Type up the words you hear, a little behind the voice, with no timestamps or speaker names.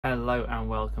Hello and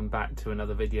welcome back to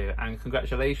another video, and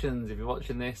congratulations if you're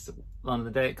watching this on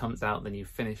the day it comes out, then you've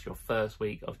finished your first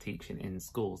week of teaching in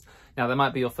schools. Now there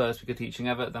might be your first week of teaching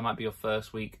ever, there might be your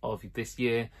first week of this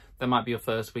year, there might be your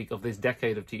first week of this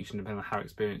decade of teaching, depending on how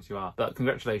experienced you are. But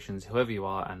congratulations, whoever you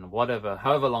are, and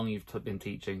however long you've been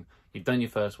teaching, you've done your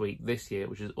first week this year,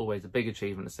 which is always a big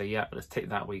achievement to say, yeah, let's take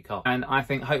that week off. And I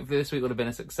think hopefully this week would have been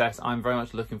a success. I'm very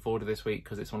much looking forward to this week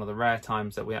because it's one of the rare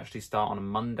times that we actually start on a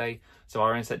Monday. So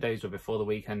our inset days were before the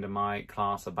weekend and my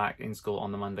class are back in school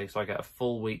on the Monday. So I get a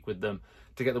full week with them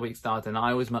to get the week started. And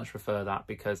I always much prefer that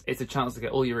because it's a chance to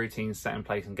get all your routines set in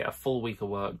place and get a full week of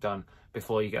work done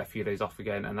before you get a few days off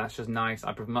again. And that's just nice.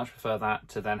 I much prefer that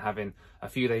to then having a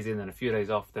few days in and a few days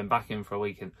off, then back in for a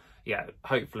week. And yeah,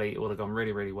 hopefully it will have gone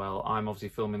really, really well. I'm obviously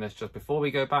filming this just before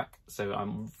we go back, so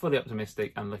I'm fully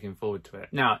optimistic and looking forward to it.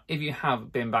 Now, if you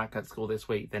have been back at school this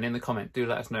week, then in the comment, do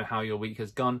let us know how your week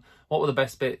has gone. What were the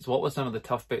best bits? What were some of the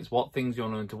tough bits? What things you're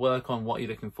going to work on? What are you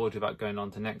looking forward to about going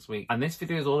on to next week? And this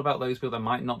video is all about those people that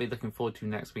might not be looking forward to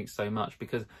next week so much,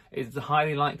 because it's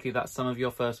highly likely that some of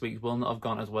your first weeks will not have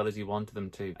gone as well as you wanted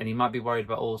them to. And you might be worried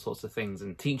about all sorts of things.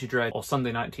 And teacher dread, or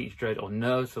Sunday night teacher dread, or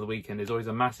nerves for the weekend is always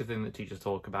a massive thing that teachers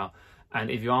talk about. And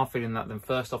if you are feeling that, then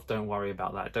first off, don't worry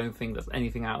about that. Don't think there's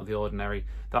anything out of the ordinary.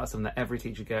 That's something that every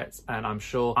teacher gets. And I'm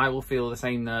sure I will feel the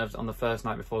same nerves on the first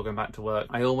night before going back to work.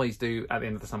 I always do at the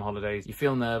end of the summer holidays. You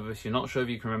feel nervous. You're not sure if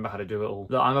you can remember how to do it all.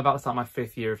 Look, I'm about to start my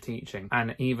 5th year of teaching.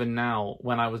 And even now,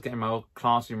 when I was getting my old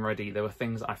classroom ready, there were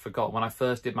things I forgot. When I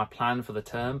first did my plan for the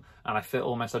term and I fit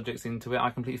all my subjects into it,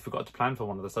 I completely forgot to plan for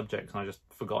one of the subjects. And I just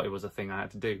forgot it was a thing I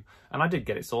had to do. And I did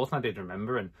get it sorted and I did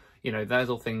remember. And you know, there's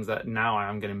all things that now I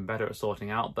am getting better at sorting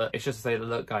out, but it's just to say that,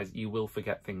 look, guys, you will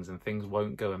forget things and things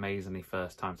won't go amazingly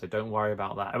first time, so don't worry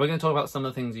about that. And we're going to talk about some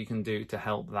of the things you can do to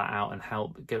help that out and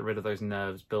help get rid of those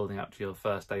nerves building up to your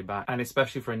first day back. And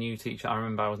especially for a new teacher, I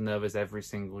remember I was nervous every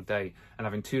single day, and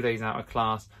having 2 days out of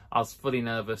class, I was fully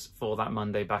nervous for that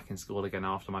Monday back in school again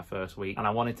after my first week. And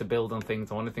I wanted to build on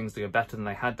things. I wanted things to go better than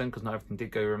they had done, because not everything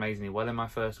did go amazingly well in my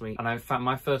first week. And in fact,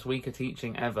 my first week of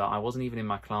teaching ever, I wasn't even in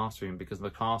my classroom, because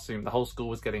the whole school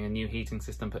was getting a new heating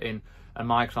system put in, and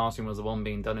my classroom was the one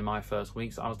being done in my first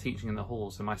week, so I was teaching in the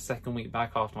hall. So my second week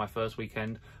back after my first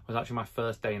weekend was actually my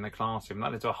first day in the classroom.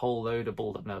 That led to a whole load of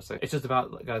build up nerves. So it's just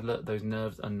about, guys, look, those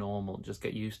nerves are normal. Just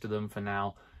get used to them for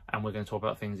now, and we're going to talk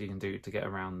about things you can do to get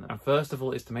around them. And first of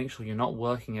all is to make sure you're not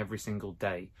working every single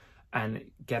day, and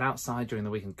get outside during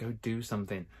the week and go do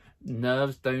something.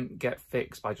 Nerves don't get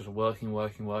fixed by just working.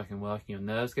 Your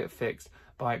nerves get fixed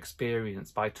by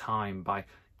experience, by time, by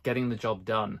getting the job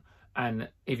done. And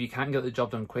if you can get the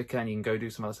job done quicker and you can go do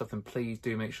some other stuff, then please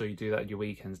do make sure you do that at your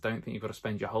weekends. Don't think you've got to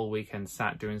spend your whole weekend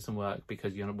sat doing some work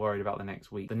because you're not worried about the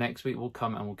next week. The next week will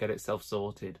come and will get itself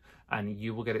sorted, and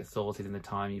you will get it sorted in the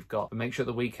time you've got. But make sure at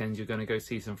the weekends you're going to go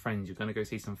see some friends, you're going to go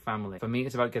see some family. For me,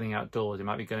 it's about getting outdoors. It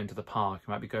might be going to the park, it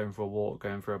might be going for a walk,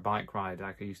 going for a bike ride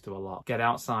like I used to a lot. Get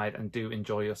outside and do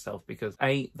enjoy yourself, because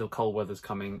A, the cold weather's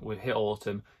coming. We've hit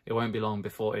autumn. It won't be long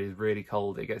before it is really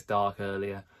cold. It gets dark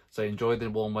earlier. So enjoy the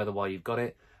warm weather while you've got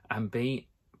it. And B,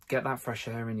 get that fresh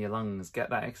air in your lungs, get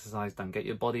that exercise done, get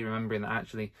your body remembering that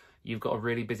actually you've got a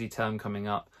really busy term coming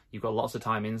up. You've got lots of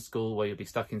time in school where you'll be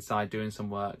stuck inside doing some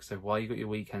work. So while you've got your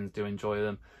weekends, do enjoy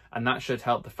them. And that should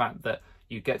help the fact that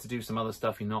you get to do some other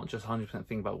stuff. You're not just 100%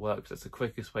 thinking about work, because that's the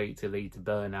quickest way to lead to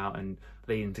burnout and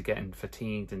leading to getting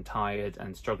fatigued and tired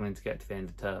and struggling to get to the end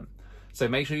of term. So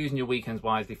make sure you're using your weekends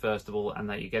wisely, first of all, and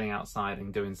that you're getting outside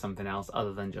and doing something else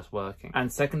other than just working.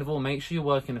 And second of all, make sure you're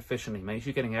working efficiently. Make sure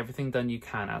you're getting everything done you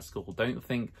can at school. Don't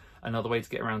think another way to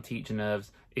get around teacher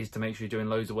nerves is to make sure you're doing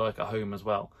loads of work at home as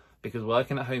well. Because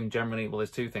working at home generally, well,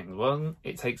 there's two things. One,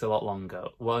 it takes a lot longer.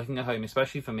 Working at home,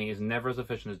 especially for me, is never as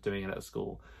efficient as doing it at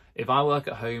school. If I work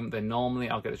at home, then normally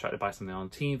I'll get distracted by something on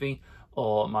TV,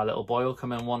 or my little boy will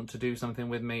come and want to do something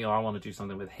with me, or I want to do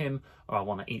something with him, or I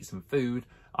want to eat some food,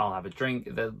 I'll have a drink.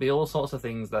 There'll be all sorts of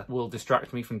things that will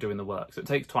distract me from doing the work. So it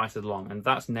takes twice as long, and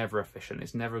that's never efficient.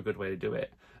 It's never a good way to do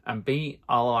it. And B,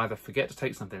 I'll either forget to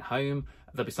take something home,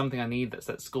 there'll be something I need that's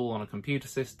at school on a computer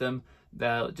system.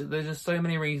 There's just so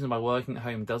many reasons why working at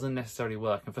home doesn't necessarily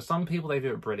work. And for some people, they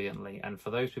do it brilliantly. And for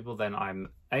those people, then I'm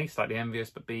A, slightly envious,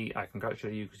 but B, I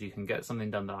congratulate you because you can get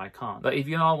something done that I can't. But if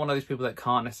you are one of those people that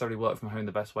can't necessarily work from home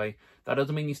the best way, that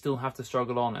doesn't mean you still have to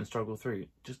struggle on and struggle through.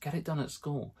 Just get it done at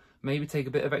school. Maybe take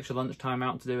a bit of extra lunchtime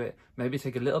out to do it. Maybe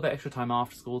take a little bit extra time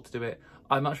after school to do it.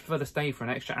 I much prefer to stay for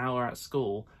an extra hour at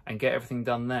school and get everything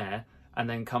done there, and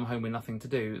then come home with nothing to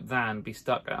do than be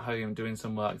stuck at home doing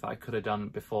some work that I could have done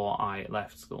before I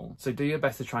left school. So do your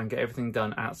best to try and get everything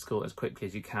done at school as quickly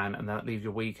as you can, and that leaves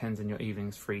your weekends and your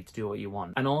evenings free to do what you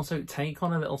want. And also take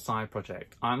on a little side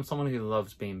project. I'm someone who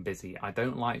loves being busy. I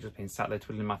don't like just being sat there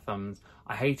twiddling my thumbs.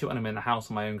 I hate it when I'm in the house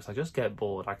on my own because I just get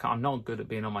bored. I'm not good at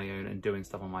being on my own and doing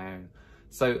stuff on my own.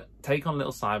 So take on a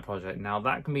little side project. Now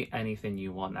that can be anything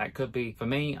you want. That could be, for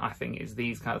me, I think it's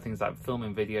these kind of things like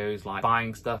filming videos, like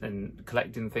buying stuff and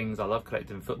collecting things. I love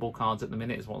collecting football cards at the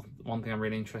minute. It's one thing I'm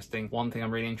really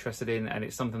interested in, and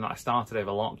it's something that I started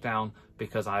over lockdown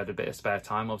because I had a bit of spare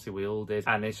time. Obviously we all did,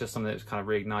 and it's just something that's kind of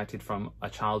reignited from a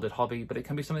childhood hobby. But it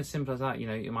can be something as simple as that. You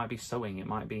know, it might be sewing, it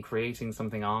might be creating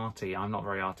something arty. I'm not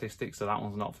very artistic, so that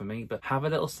one's not for me. But have a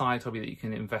little side hobby that you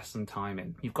can invest some time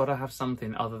in. You've got to have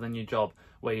something other than your job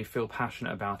where you feel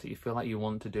passionate about it, you feel like you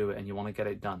want to do it and you want to get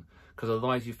it done. Because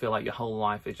otherwise you feel like your whole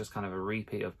life is just kind of a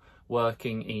repeat of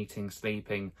working, eating,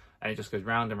 sleeping, and it just goes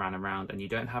round and round and round, and you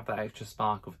don't have that extra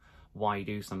spark of why you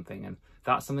do something. And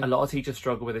that's something a lot of teachers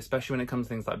struggle with, especially when it comes to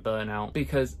things like burnout,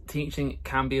 because teaching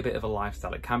can be a bit of a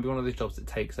lifestyle. It can be one of those jobs that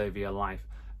takes over your life.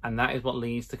 And that is what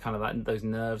leads to kind of those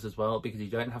nerves as well, because you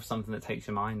don't have something that takes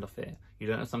your mind off it. You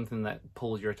don't have something that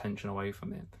pulls your attention away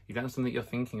from it. You don't have something that you're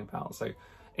thinking about. So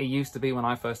it used to be when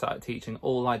I first started teaching,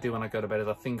 all I do when I go to bed is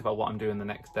I think about what I'm doing the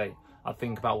next day. I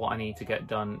think about what I need to get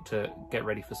done to get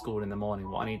ready for school in the morning,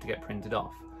 what I need to get printed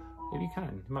off. If you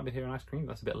can, you might be hearing ice cream.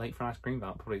 That's a bit late for an ice cream,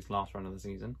 but probably it's the last run of the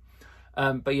season.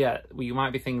 But yeah, you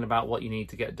might be thinking about what you need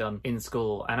to get done in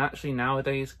school. And actually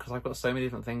nowadays, because I've got so many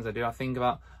different things I do, I think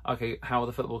about, okay, how are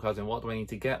the football cards and what do I need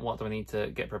to get? What do I need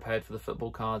to get prepared for the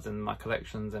football cards and my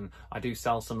collections? And I do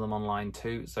sell some of them online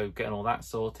too, so getting all that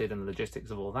sorted and the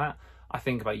logistics of all that. I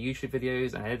think about YouTube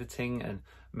videos and editing and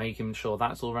making sure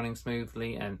that's all running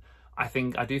smoothly. And I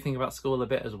do think about school a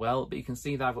bit as well, but you can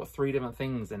see that I've got 3 different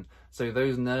things. And so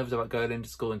those nerves about going into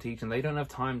school and teaching, they don't have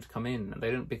time to come in. They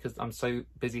don't, because I'm so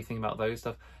busy thinking about those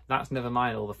stuff. That's never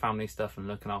mind all the family stuff and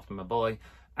looking after my boy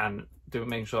and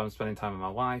making sure I'm spending time with my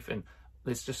wife. And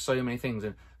there's just so many things.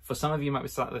 And for some of you, might be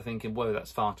sat there thinking, whoa,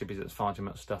 that's far too busy, that's far too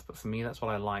much stuff. But for me, that's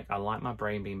what I like. I like my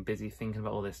brain being busy thinking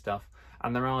about all this stuff.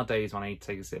 And there are days when I need to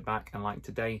take a step back. And like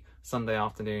today, Sunday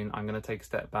afternoon, I'm going to take a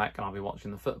step back and I'll be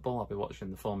watching the football. I'll be watching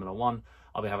the Formula 1.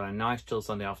 I'll be having a nice chill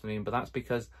Sunday afternoon. But that's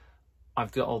because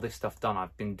I've got all this stuff done.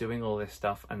 I've been doing all this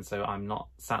stuff. And so I'm not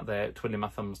sat there twiddling my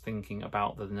thumbs thinking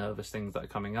about the nervous things that are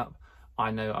coming up. I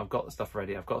know I've got the stuff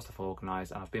ready, I've got stuff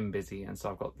organised, and I've been busy, and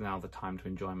so I've got now the time to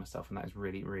enjoy myself, and that is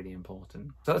really, really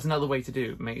important. So that's another way to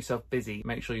do. Make yourself busy,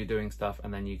 make sure you're doing stuff,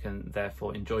 and then you can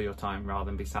therefore enjoy your time rather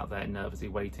than be sat there nervously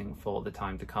waiting for the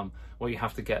time to come where you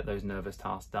have to get those nervous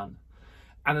tasks done.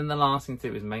 And then the last thing to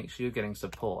do is make sure you're getting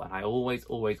support. And I always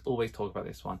talk about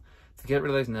this one. To get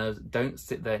rid of those nerves, don't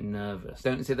sit there nervous.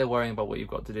 Don't sit there worrying about what you've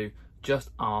got to do.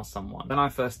 Just ask someone. When I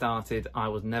first started, I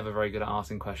was never very good at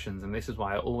asking questions, and this is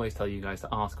why I always tell you guys to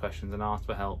ask questions and ask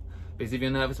for help. Because if you're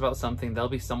nervous about something, there'll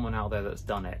be someone out there that's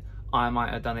done it. I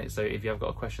might have done it, so if you have got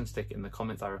a question, stick it in the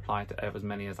comments. I reply to as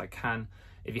many as I can.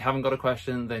 If you haven't got a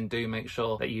question, then do make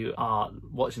sure that you are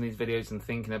watching these videos and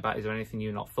thinking about, is there anything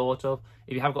you've not thought of?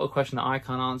 If you have got a question that I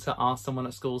can't answer, ask someone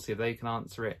at school, see if they can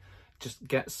answer it. Just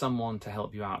get someone to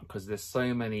help you out, because there's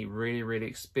so many really, really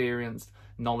experienced,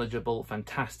 knowledgeable,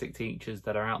 fantastic teachers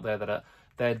that are out there that are,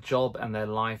 their job and their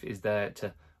life is there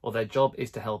to, or their job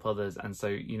is to help others. And so,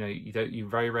 you know, you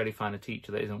very rarely find a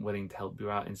teacher that isn't willing to help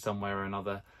you out in some way or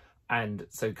another. And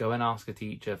so go and ask a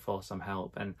teacher for some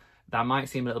help. And that might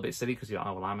seem a little bit silly because you're,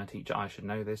 oh, well, I'm a teacher, I should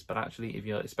know this. But actually,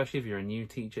 especially if you're a new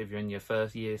teacher, if you're in your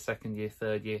first year, second year,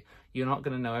 third year, you're not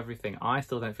going to know everything. I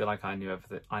still don't feel like I know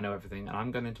everything, and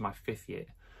I'm going into my 5th year.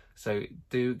 So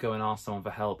do go and ask someone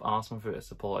for help, ask someone for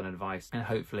support and advice, and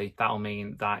hopefully that'll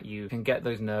mean that you can get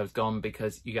those nerves gone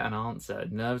because you get an answer.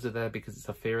 Nerves are there because it's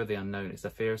a fear of the unknown. It's a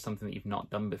fear of something that you've not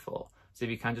done before. So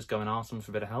if you can just go and ask someone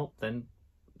for a bit of help, then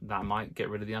that might get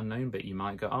rid of the unknown bit. You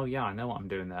might go, oh yeah, I know what I'm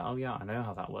doing there. Oh yeah, I know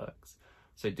how that works.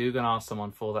 So do go and ask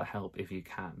someone for that help if you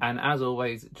can. And as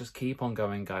always, just keep on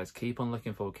going, guys. Keep on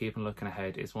looking forward, keep on looking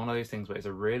ahead. It's one of those things where it's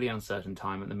a really uncertain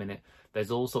time at the minute. There's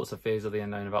all sorts of fears of the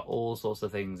unknown about all sorts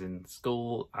of things in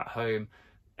school, at home,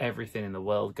 everything in the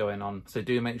world going on. So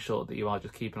do make sure that you are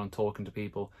just keeping on talking to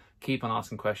people, keep on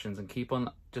asking questions, and keep on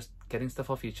just getting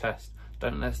stuff off your chest.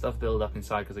 Don't let stuff build up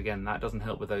inside, because again, that doesn't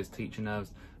help with those teacher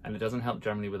nerves, and it doesn't help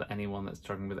generally with anyone that's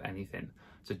struggling with anything.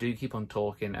 So do keep on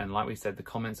talking, and like we said, the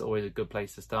comments are always a good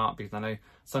place to start, because I know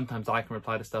sometimes I can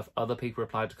reply to stuff, other people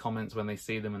reply to comments when they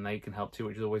see them and they can help too,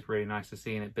 which is always really nice to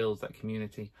see, and it builds that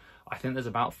community. I think there's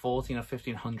about 14 or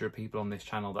 1500 people on this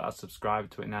channel that are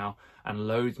subscribed to it now, and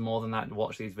loads more than that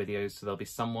watch these videos, so there'll be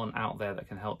someone out there that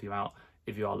can help you out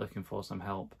if you are looking for some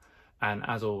help. And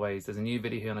as always, there's a new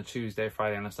video here on a Tuesday,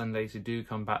 Friday and a Sunday, so do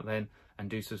come back then and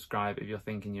do subscribe if you're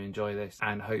thinking you enjoy this,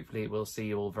 and hopefully we'll see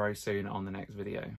you all very soon on the next video.